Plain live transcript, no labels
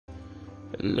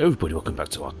Hello everybody, welcome back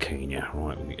to Arcania.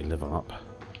 Right, we need to level up.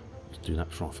 Let's do that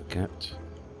before I forget.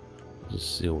 What does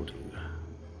Seal do?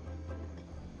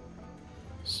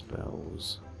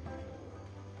 Spells.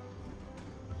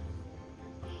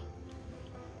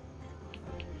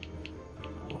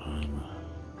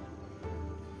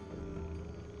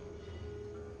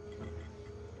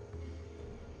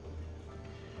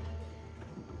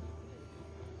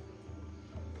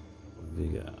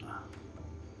 Vigor.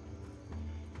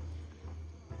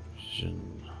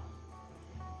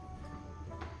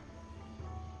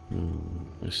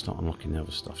 Let's start unlocking the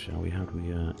other stuff, shall we? How do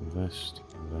we invest?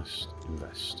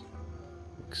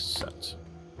 Accept.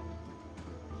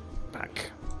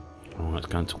 Back. Alright, let's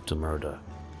go and talk to Murder.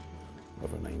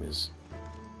 Whatever her name is.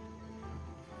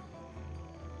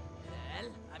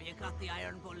 Well, have you got the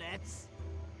iron bullets?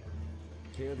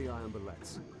 Here are the iron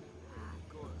bullets. Ah,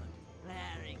 good.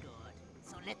 Very good.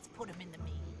 So let's put them in the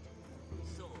mead.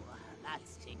 So,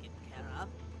 that's taken care of.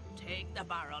 Take the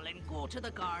barrel and go to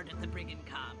the guard at the brigand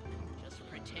camp. Just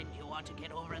pretend you want to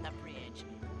get over the bridge.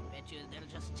 Bet you they'll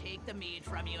just take the mead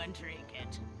from you and drink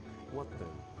it. What then?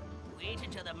 Wait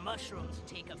until the mushrooms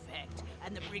take effect,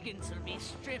 and the brigands will be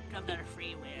stripped of their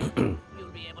free will.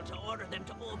 You'll be able to order them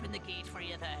to open the gate for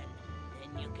you then.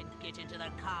 Then you can get into the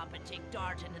camp and take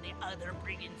Dart into the other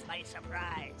brigands by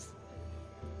surprise.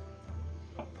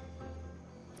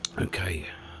 Okay.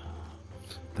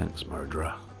 Thanks,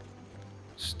 Murderer.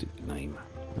 Stupid name.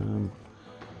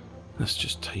 Let's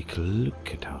just take a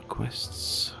look at our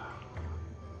quests.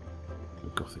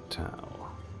 Gothic Tower.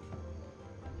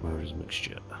 Where is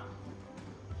Mixture?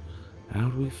 How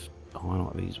do we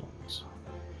highlight these ones?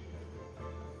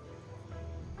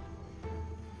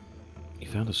 He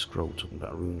found a scroll talking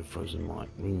about a rune of frozen light.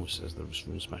 Rune says the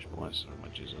rune smashed by so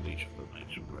much is a leech of the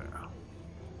nature rare.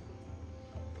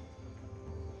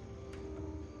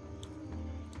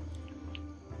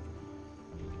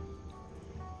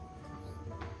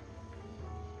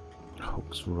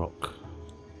 Hog's Rock.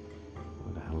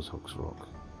 Where the hell's Hog's Rock?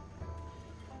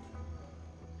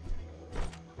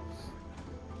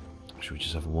 Should we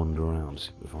just have a wander around, see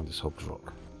if we find this Hog's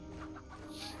Rock?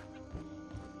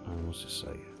 What's it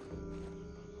say?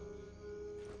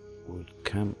 Wood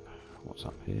Camp. What's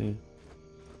up here?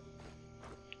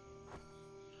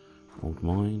 Old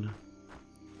Mine.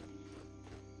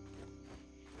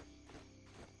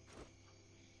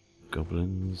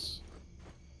 Goblins.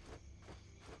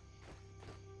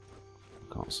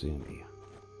 Can't see any.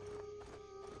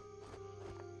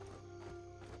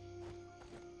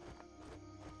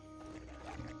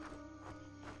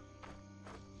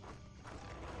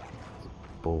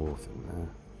 Ball thing there.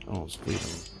 Oh, it's freedom.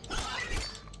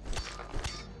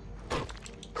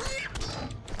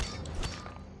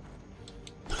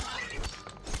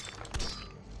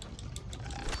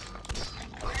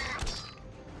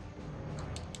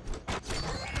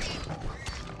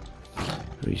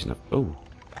 Reason up. Oh,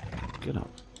 get up.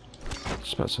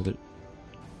 Just about so that.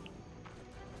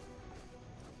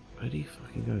 Where do you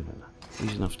fucking go then?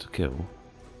 He's enough to kill.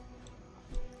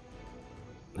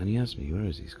 And he has me. Where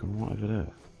is he? He's gone right over there.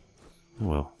 Oh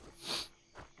well.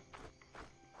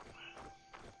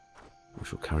 We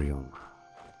shall carry on.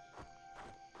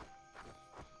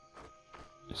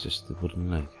 It's just the wooden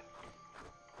leg.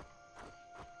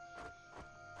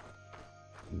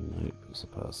 Nope, it's a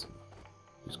person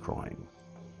who's crying.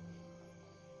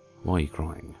 Why are you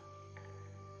crying?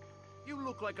 You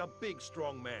look like a big,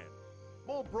 strong man.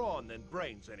 More brawn than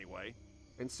brains, anyway.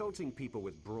 Insulting people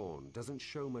with brawn doesn't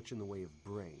show much in the way of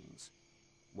brains.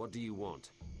 What do you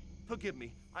want? Forgive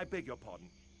me, I beg your pardon.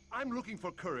 I'm looking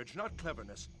for courage, not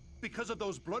cleverness. Because of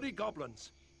those bloody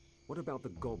goblins. What about the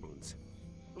goblins?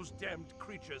 Those damned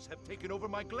creatures have taken over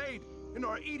my glade and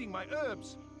are eating my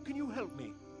herbs. Can you help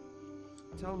me?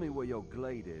 Tell me where your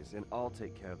glade is, and I'll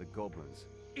take care of the goblins.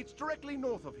 It's directly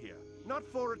north of here. Not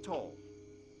far at all.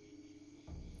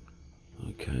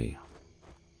 Okay.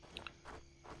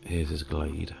 Here's his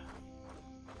glade.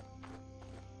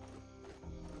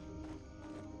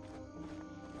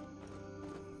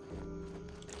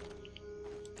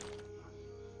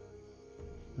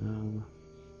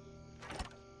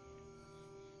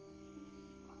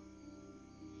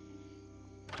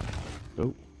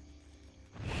 Oh.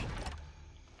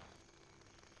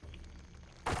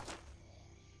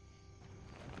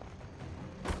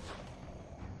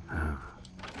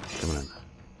 Come on.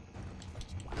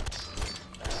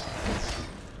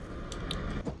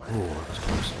 Oh, that's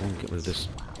close. I want to get rid of this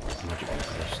magic one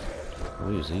first. Oh,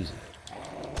 it was easy.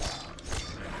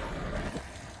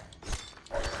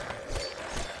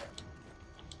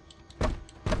 Oh,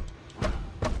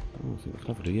 I think we're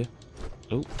clever, do you?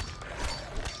 Oh.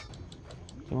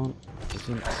 Come on, get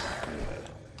in.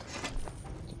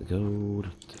 Take the gold,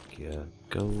 take your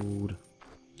gold,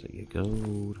 take your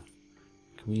gold.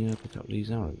 Can we pick up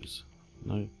these arrows?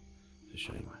 No? It's a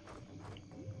shame.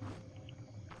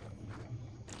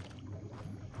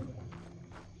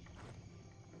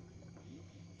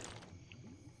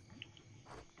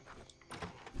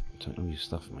 Take all your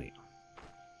stuff, mate.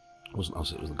 It wasn't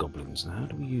us, it was the goblins. Now, how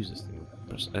do we use this thing?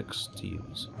 Press X to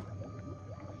use.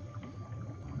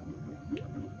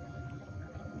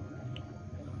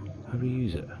 How do we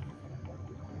use it?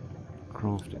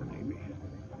 Craft it, maybe.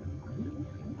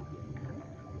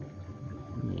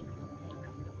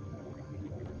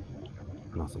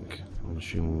 Nothing. I'm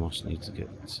assuming we must need to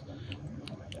get...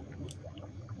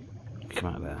 Come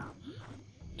out of there.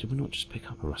 Did we not just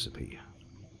pick up a recipe?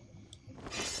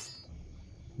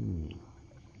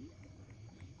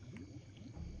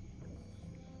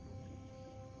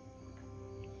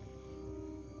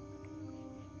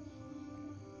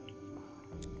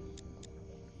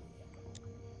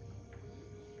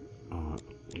 Alright,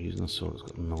 using the sword, it's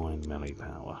got 9 melee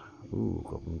power. Ooh,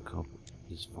 goblin cob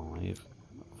is 5.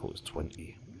 I thought it was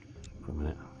 20 for a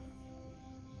minute.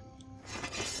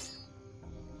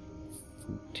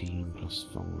 14 plus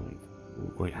 5.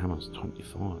 Ooh, great hammer's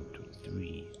 25,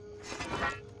 23.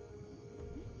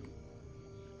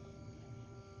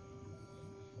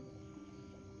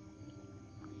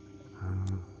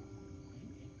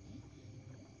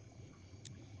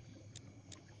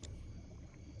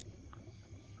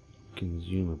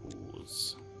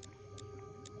 Consumables.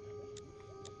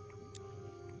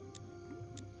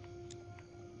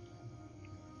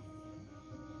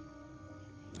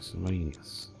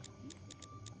 Miscellaneous.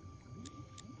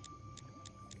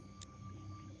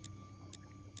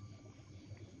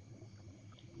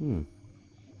 Learn.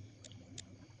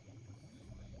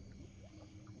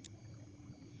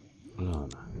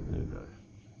 There we go.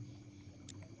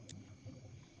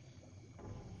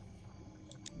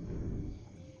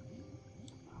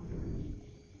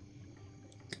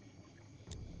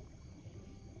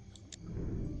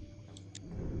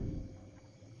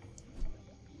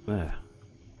 There.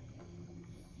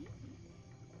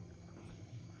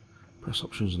 Press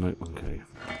options and open key.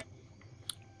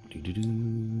 Do.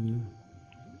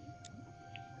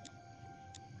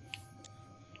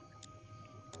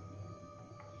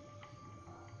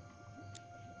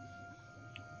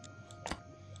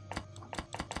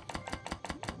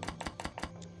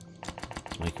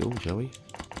 Make it all, shall we?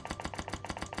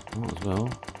 Might as well.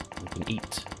 We can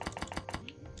eat.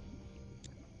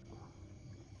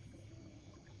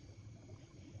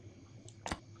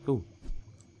 Cool.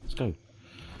 Let's go.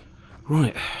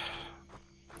 Right.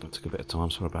 That took a bit of time,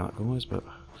 sorry about that, guys, but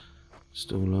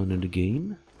still learning the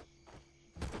game.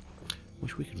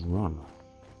 Wish we could run.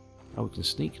 Oh, we can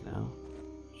sneak now.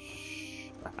 Shh.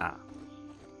 Aha.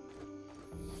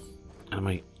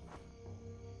 Animate.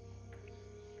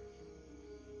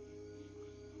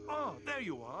 Ah, there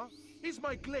you are. Is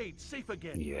my glade safe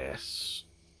again? Yes.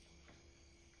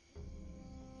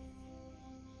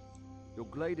 Your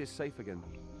glade is safe again.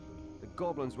 The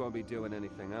goblins won't be doing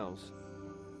anything else.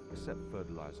 Except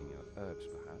fertilizing your herbs,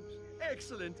 perhaps.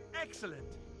 Excellent,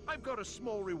 excellent. I've got a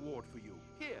small reward for you.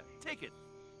 Here, take it.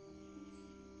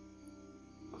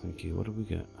 Thank you. What do we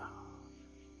get?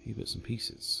 A few bits and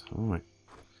pieces. Alright.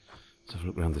 Let's have a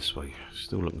look around this way.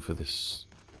 Still looking for this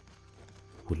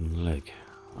wooden leg.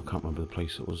 I can't remember the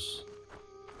place it was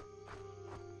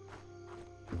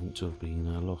meant to have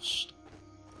been lost.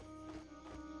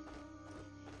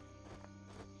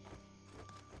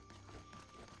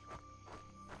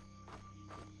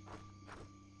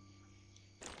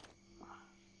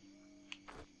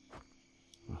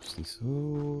 Rusty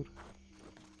sword.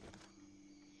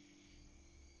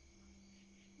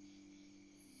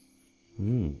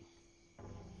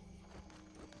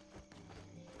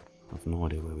 I've no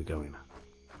idea where we're going.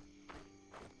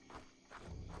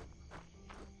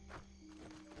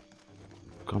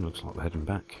 Kind of looks like we're heading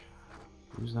back.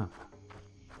 Who's that?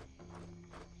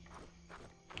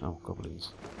 Oh,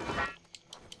 goblins.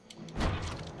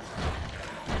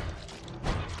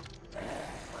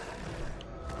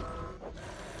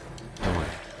 Right.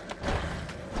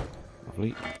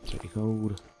 Lovely. Take your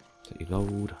gold. Take your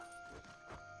gold.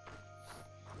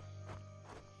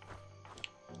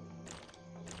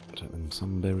 Take them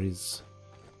sunberries.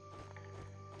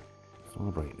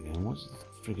 Vibrate again. What's the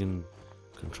friggin'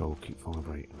 control keep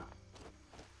vibrating?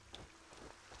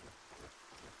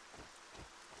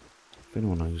 If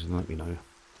anyone knows, then let me know.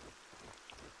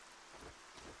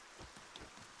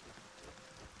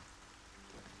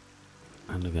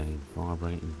 And again,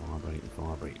 vibrating, vibrating,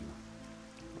 vibrating.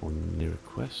 On near a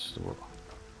quest or what?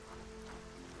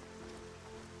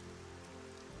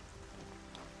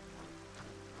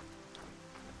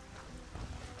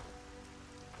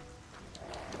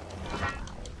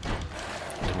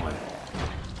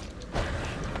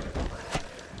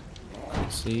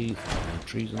 see the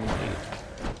trees on the gate.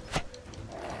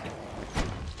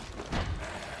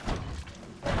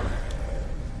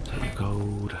 Take your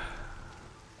gold.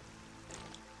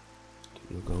 Take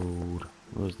your gold.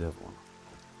 Where's the other one?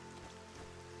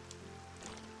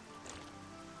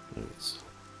 There it is.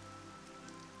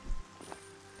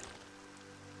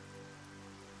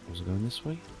 Was it going this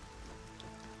way?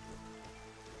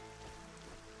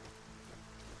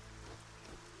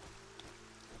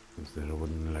 Is there a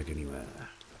wooden leg anywhere?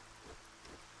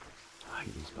 I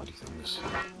hate these bloody things.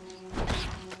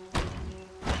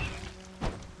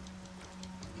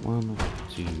 1,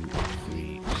 2,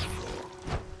 3, 4.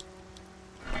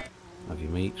 Have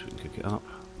your meat, we can cook it up.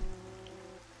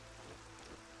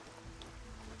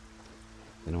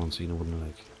 Anyone seen a wooden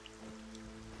leg?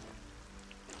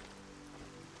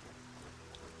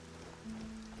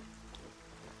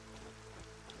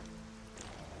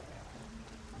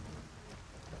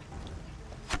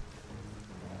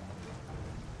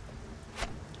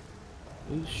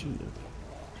 Who's shooting?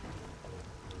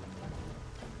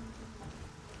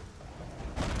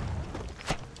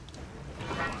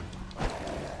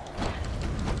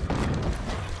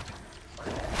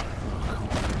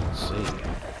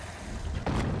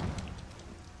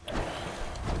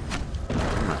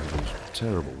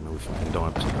 Terrible, no fucking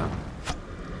dive to that.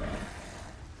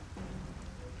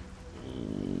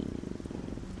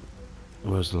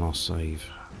 Where's the last save?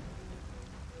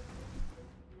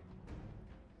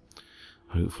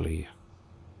 Hopefully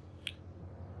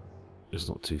it's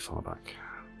not too far back.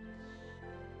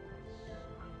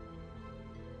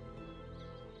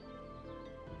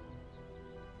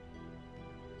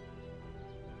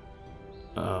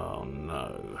 Oh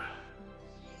no.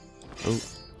 Oh.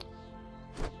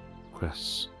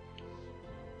 Crests.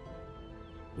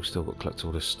 We've still got to collect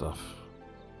all this stuff.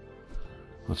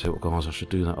 I'll tell you what guys, I should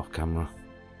do that off camera.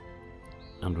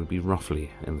 And we'd be roughly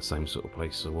in the same sort of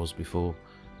place as I was before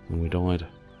when we died.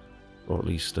 Or at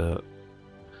least the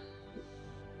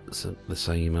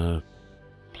same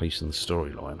place in the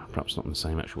storyline. Perhaps not in the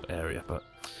same actual area, but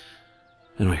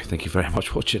anyway, thank you very much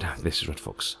for watching. This is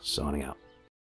RedFox, signing out.